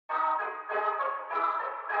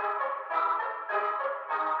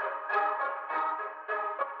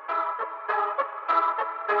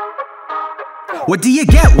What do you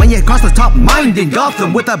get when you cross the top mind in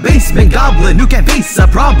Gotham with a basement goblin who can't face a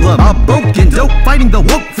problem? A broken dope fighting the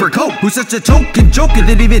woke for coke, who's such a token joker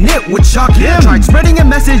that even it would shock him. Tried spreading a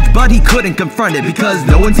message but he couldn't confront it because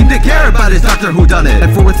no one seemed to care about his Doctor Whodunit.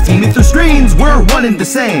 And for what's teaming through screens, we're one and the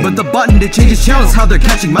same, but the button to change his channel is how they're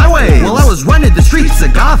catching my way. While I was running the streets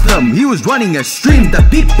of Gotham, he was running a stream that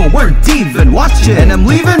people weren't even watching. And I'm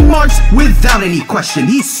leaving March without any question.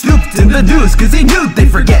 He scooped in the news cause he knew they'd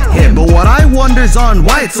forget him. But what I wonder's on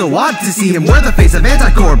why it's so odd to see him wear the face of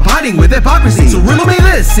anti-corp hiding with hypocrisy. So riddle me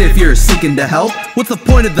this if you're seeking to help. What's the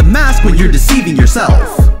point of the mask when you're deceiving yourself?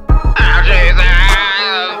 Oh Jesus,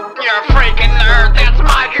 you're a freaking nerd, that's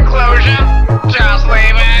my conclusion. Just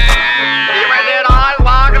leave it. You read it all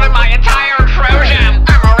longer than my entire intrusion.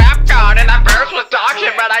 I'm a rap god and that verse was dog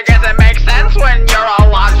shit, but I guess it makes sense when you're all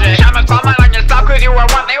logic. Shaman's vomit on your stuff cause you were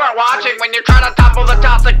what they were watching. When you try to topple the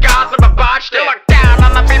tops of gossip and botched it. You look down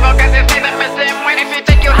on the people cause you see them as dim. If you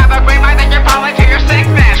think you have a green light then you're falling to your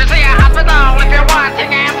sickness. You see a hospital if you're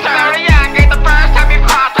wanting answers. Very young ain't the first time you've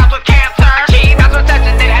crossed paths with cancer. Gee, that's what said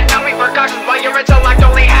it had no repercussions, but your intellect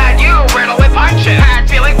only had you riddled with punches. Had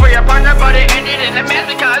feelings for your partner but it ended in a mess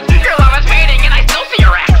because your love is fading and I still see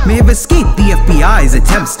your ex. May have escaped the FBI's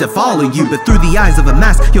attempts to follow you, but through the eyes of a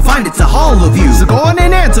mask, you'll find it's a hollow view. So go on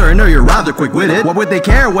and answer, I know you're rather quick-witted. What would they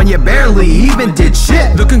care when you barely even did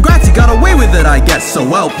shit? The congrats, you got away with it, I guess, so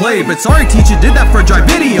well played. But sorry, teacher, did that for a dry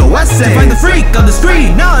video essay. To find the freak on the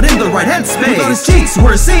screen, not in the right headspace. Without his cheeks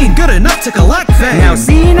were seen, good enough to collect fame. Now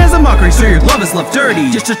seen as a mockery, so your love is left dirty.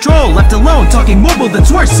 Just a troll, left alone, talking mobile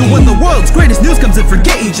that's worse. So when the world's greatest news comes and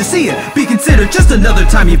forget you just see it, be considered just another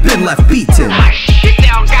time you've been left beaten. Hush, you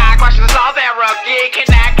still got questions all there, rookie. Can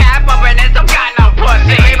that cap up and it's some kind of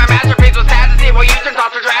pussy?